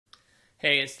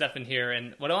Hey, it's Stefan here,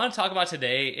 and what I want to talk about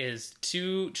today is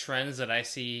two trends that I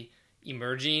see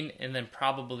emerging and then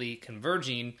probably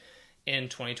converging in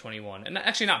 2021. And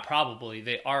actually, not probably,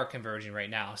 they are converging right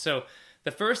now. So, the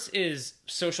first is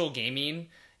social gaming.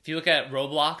 If you look at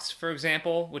Roblox, for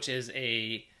example, which is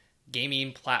a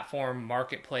gaming platform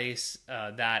marketplace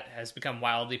that has become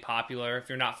wildly popular. If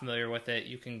you're not familiar with it,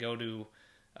 you can go to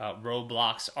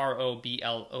Roblox,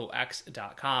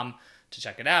 ROBLOX.com to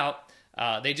check it out.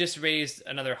 They just raised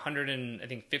another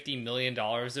 $150 million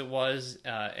it was,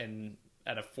 and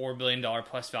at a $4 billion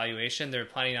plus valuation. They're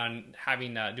planning on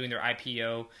having doing their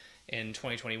IPO in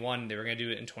 2021. They were going to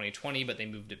do it in 2020, but they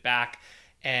moved it back.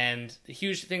 And the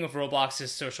huge thing with Roblox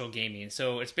is social gaming.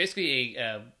 So it's basically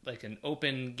like an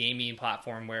open gaming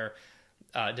platform where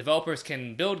developers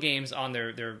can build games on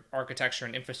their architecture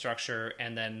and infrastructure,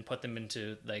 and then put them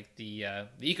into like the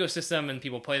ecosystem, and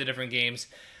people play the different games.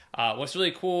 What's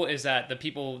really cool is that the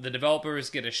developers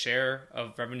get a share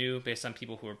of revenue based on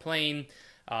people who are playing.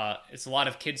 It's a lot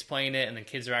of kids playing it, and then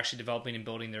kids are actually developing and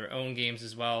building their own games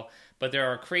as well. But there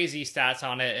are crazy stats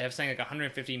on it. It has something like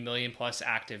 150 million plus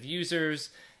active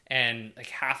users, and like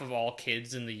half of all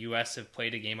kids in the U.S. have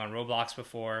played a game on Roblox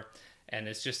before, and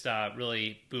it's just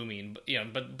really booming.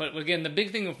 But again, the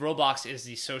big thing with Roblox is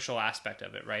the social aspect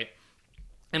of it, right?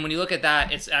 And when you look at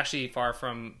that, it's actually far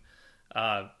from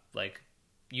like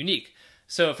unique.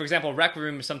 So, for example, Rec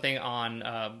Room is something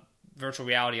on virtual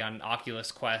reality on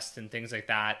Oculus Quest and things like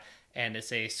that, and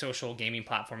it's a social gaming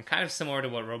platform, kind of similar to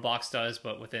what Roblox does,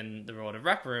 but within the world of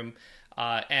Rec Room.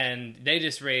 And they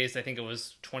just raised, I think it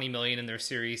was 20 million in their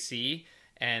Series C,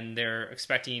 and they're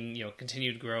expecting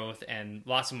continued growth and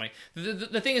lots of money.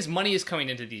 The thing is, money is coming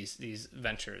into these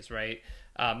ventures, right?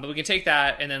 But we can take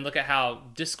that and then look at how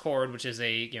Discord, which is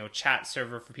a chat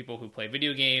server for people who play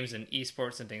video games and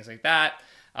esports and things like that.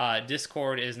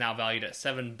 Discord is now valued at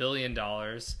 $7 billion.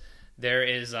 There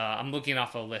is, I'm looking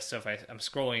off a list, so if I'm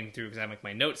scrolling through because I have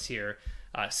my notes here.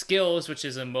 Skills, which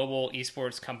is a mobile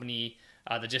esports company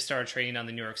that just started trading on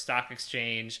the New York Stock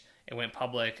Exchange. It went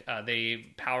public. They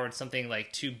powered something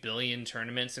like 2 billion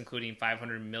tournaments, including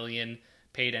 500 million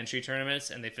paid entry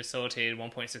tournaments, and they facilitated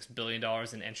 $1.6 billion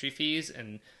in entry fees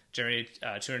and generated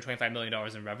 $225 million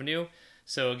in revenue.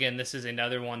 So again, this is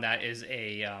another one that is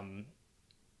a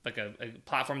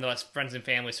platform that lets friends and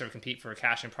family sort of compete for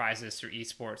cash and prizes through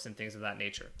esports and things of that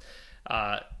nature.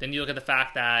 Then you look at the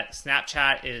fact that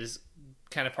Snapchat is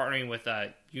kind of partnering with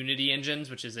Unity Engines,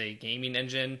 which is a gaming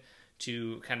engine,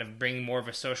 to kind of bring more of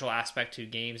a social aspect to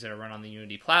games that are run on the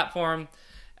Unity platform.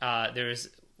 There's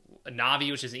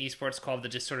Navi, which is an esports club that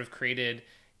just sort of created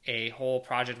a whole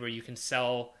project where you can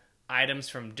sell items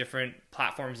from different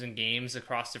platforms and games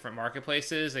across different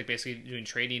marketplaces, like basically doing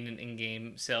trading and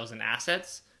in-game sales and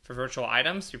assets for virtual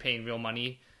items. You're paying real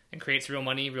money and creates real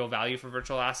money, real value for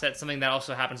virtual assets. Something that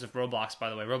also happens with Roblox,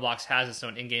 by the way. Roblox has its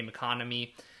own in-game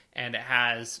economy, and it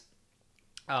has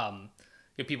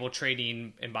people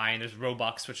trading and buying. There's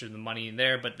Robux, which is the money in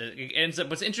there. But it ends up,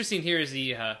 what's interesting here is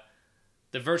the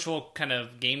virtual kind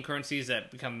of game currencies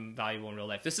that become valuable in real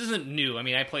life. This isn't new. I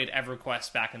mean, I played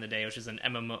EverQuest back in the day, which is an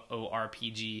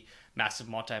MMORPG, massive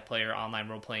multiplayer online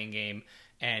role-playing game,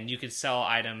 and you could sell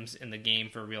items in the game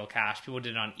for real cash. People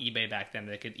did it on eBay back then.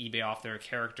 They could eBay off their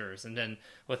characters. And then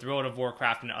with World of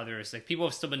Warcraft and others, like people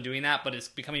have still been doing that, but it's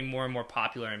becoming more and more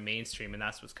popular and mainstream, and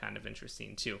that's what's kind of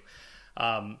interesting too.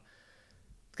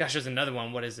 Gosh, there's another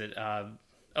one. What is it?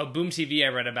 Boom TV I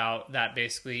read about that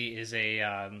basically is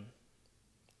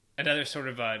another sort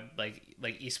of like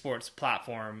esports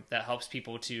platform that helps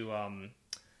people to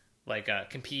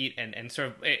compete and sort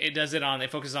of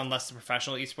it focuses on less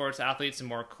professional esports athletes and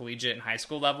more collegiate and high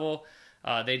school level.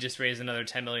 They just raised another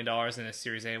 $10 million in a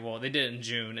Series A. Well, they did it in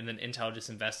June, and then Intel just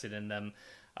invested in them.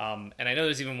 And I know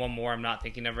there's even one more I'm not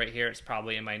thinking of right here. It's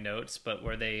probably in my notes, but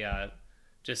where they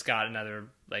just got another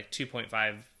like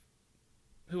 2.5.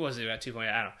 Who was it at 2.5?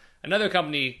 I don't know. Another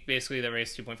company basically that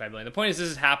raised 2.5 billion. The point is, this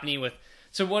is happening with.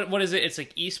 So what is it? It's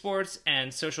like esports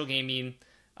and social gaming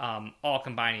all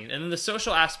combining. And then the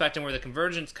social aspect and where the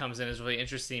convergence comes in is really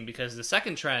interesting, because the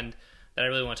second trend that I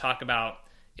really want to talk about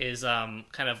is kind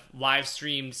of live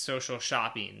streamed social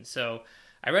shopping. So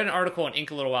I read an article in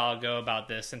Inc. a little while ago about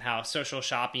this, and how social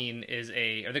shopping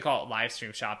or they call it live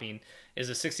stream shopping, is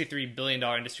a $63 billion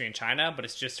industry in China, but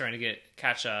it's just starting to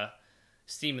catch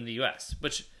steam in the US,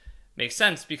 which makes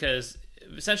sense because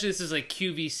essentially this is like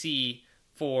QVC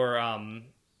for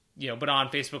but on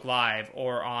Facebook Live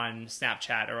or on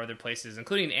Snapchat or other places,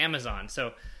 including Amazon.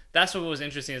 So that's what was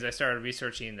interesting as I started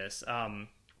researching this.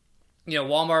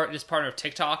 Walmart is partnered with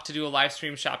TikTok to do a live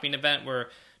stream shopping event where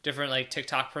different like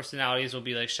TikTok personalities will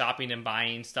be like shopping and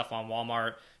buying stuff on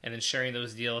Walmart and then sharing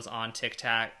those deals on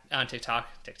TikTok. But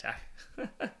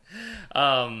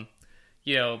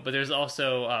there's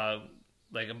also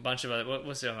like a bunch of other.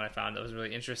 What's the other one I found that was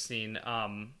really interesting?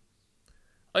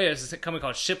 There's this company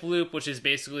called Ship Loop, which is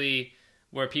basically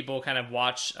where people kind of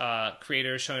watch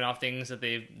creators showing off things that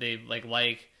they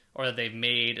like or that they've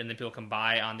made, and then people can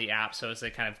buy on the app. So it's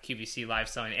like kind of QVC live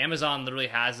selling. Amazon literally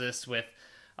has this with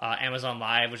Amazon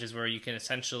Live, which is where you can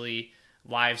essentially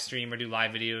live stream or do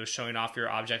live videos showing off your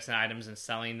objects and items and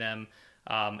selling them.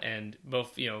 And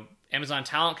both, Amazon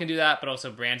Talent can do that, but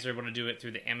also brands are able to do it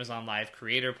through the Amazon Live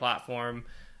Creator platform.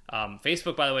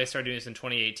 Facebook, by the way, started doing this in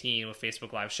 2018 with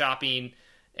Facebook Live Shopping.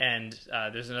 And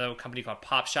there's another company called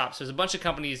Pop Shop. So there's a bunch of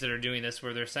companies that are doing this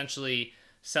where they're essentially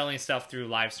selling stuff through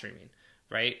live streaming,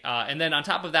 right? And then on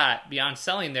top of that, beyond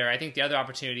selling there, I think the other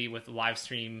opportunity with live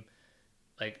stream,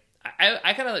 like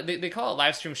I kind of they call it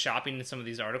live stream shopping in some of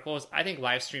these articles. I think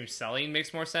live stream selling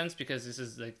makes more sense because this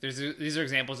is like these are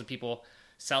examples of people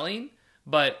selling,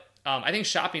 but I think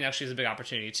shopping actually is a big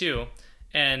opportunity too.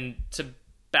 And to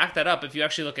back that up, if you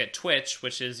actually look at Twitch,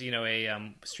 which is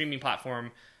a streaming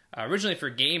platform originally for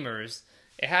gamers,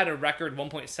 it had a record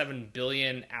 1.7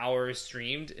 billion hours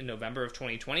streamed in November of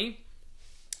 2020.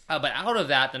 But out of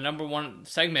that, the number one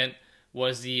segment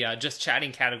was the just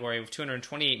chatting category with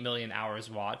 228 million hours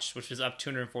watched, which is up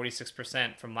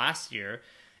 246% from last year.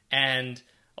 And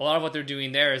a lot of what they're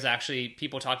doing there is actually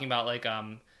people talking about like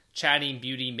chatting,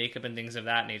 beauty, makeup, and things of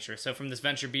that nature. So from this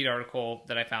VentureBeat article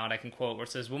that I found, I can quote where it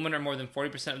says, "Women are more than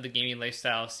 40% of the gaming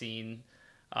lifestyle scene."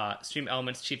 Stream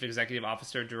Elements Chief Executive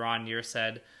Officer Duran Nier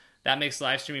said, "That makes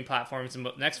live streaming platforms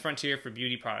the next frontier for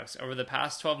beauty products. Over the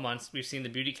past 12 months, we've seen the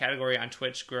beauty category on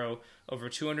Twitch grow over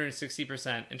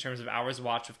 260% in terms of hours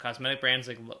watched, with cosmetic brands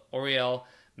like L'Oreal,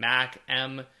 MAC,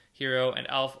 Hero, and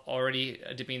e.l.f. already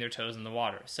dipping their toes in the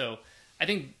water." So I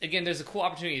think, again, there's a cool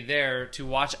opportunity there to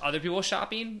watch other people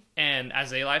shopping, and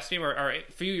as a live streamer, or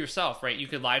for you yourself, right? You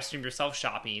could live stream yourself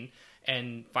shopping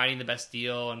and finding the best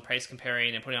deal and price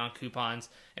comparing and putting on coupons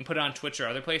and put it on Twitch or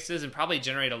other places and probably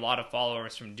generate a lot of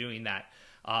followers from doing that.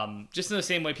 Just in the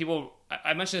same way,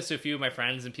 I mentioned this to a few of my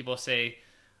friends, and people say,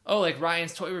 oh, like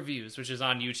Ryan's Toy Reviews, which is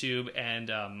on YouTube,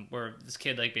 and where this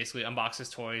kid like basically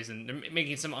unboxes toys, and they're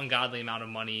making some ungodly amount of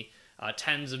money,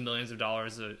 tens of millions of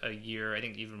dollars a year, I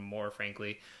think even more,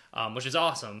 frankly, which is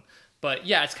awesome. But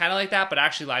yeah, it's kind of like that, but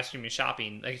actually live streaming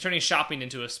shopping, like turning shopping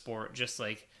into a sport, just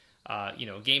like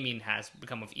gaming has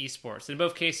become with esports. In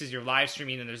both cases, you're live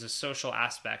streaming and there's a social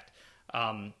aspect.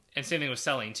 And same thing with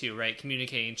selling too, right?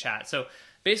 Communicating, chat. So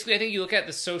basically, I think you look at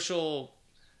the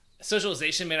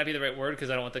socialization may not be the right word because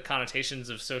I don't want the connotations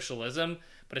of socialism,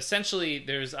 but essentially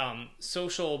there's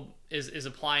social is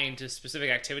applying to specific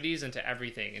activities and to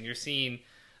everything. And you're seeing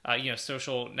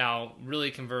social now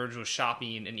really converge with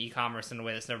shopping and e-commerce in a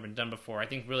way that's never been done before. I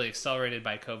think really accelerated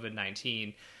by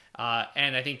COVID-19.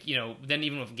 And I think, then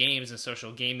even with games and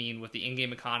social gaming, with the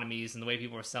in-game economies and the way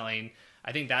people are selling,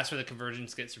 I think that's where the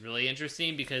convergence gets really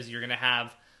interesting, because you're going to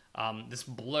have this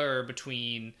blur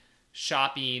between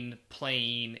shopping,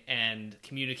 playing, and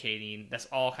communicating. That's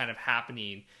all kind of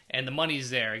happening, and the money's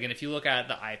there. Again, if you look at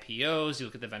the IPOs, you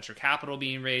look at the venture capital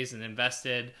being raised and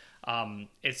invested,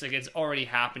 it's already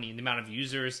happening. The amount of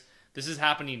users, this is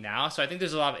happening now. So I think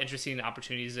there's a lot of interesting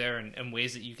opportunities there, and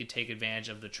ways that you could take advantage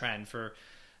of the trend for.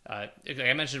 Like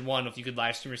I mentioned, one, if you could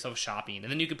live stream yourself shopping,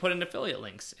 and then you could put in affiliate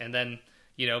links, and then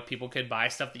people could buy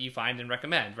stuff that you find and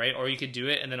recommend, right? Or you could do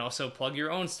it and then also plug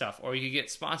your own stuff, or you could get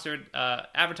sponsored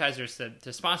advertisers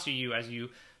to sponsor you as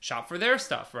you shop for their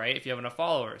stuff, right? If you have enough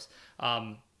followers,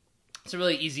 it's a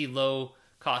really easy, low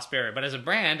cost barrier. But as a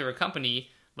brand or a company,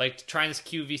 like trying this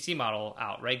QVC model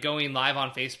out, right? Going live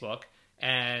on Facebook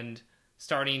and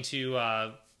starting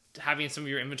to having some of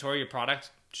your inventory, your product,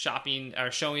 shopping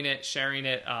or showing it, sharing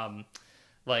it,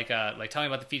 like telling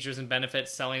about the features and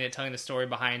benefits, selling it, telling the story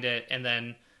behind it, and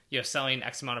then selling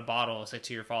X amount of bottles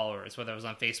to your followers, whether it was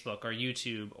on Facebook or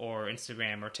YouTube or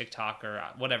Instagram or TikTok or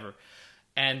whatever.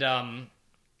 And and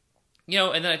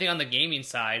then I think on the gaming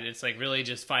side, it's like really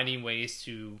just finding ways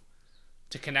to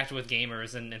connect with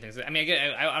gamers and things. I mean,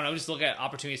 again, I don't know, just look at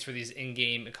opportunities for these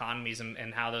in-game economies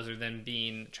and how those are then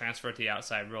being transferred to the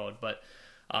outside world. But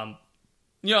I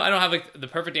don't have like the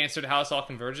perfect answer to how this all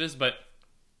converges, but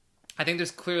I think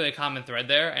there's clearly a common thread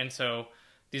there. And so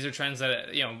these are trends that,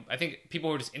 I think people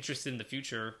who are just interested in the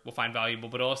future will find valuable,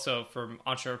 but also for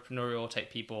entrepreneurial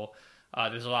type people,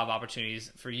 there's a lot of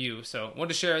opportunities for you. So I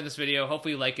wanted to share this video.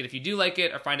 Hopefully you like it. If you do like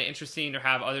it or find it interesting or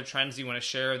have other trends you want to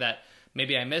share that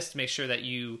maybe I missed, make sure that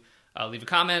you leave a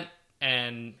comment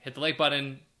and hit the like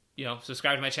button,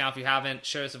 subscribe to my channel if you haven't,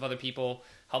 share this with other people.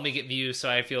 help me get views so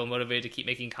I feel motivated to keep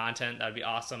making content. That would be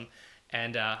awesome.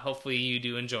 And hopefully you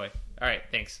do enjoy. All right,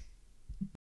 thanks.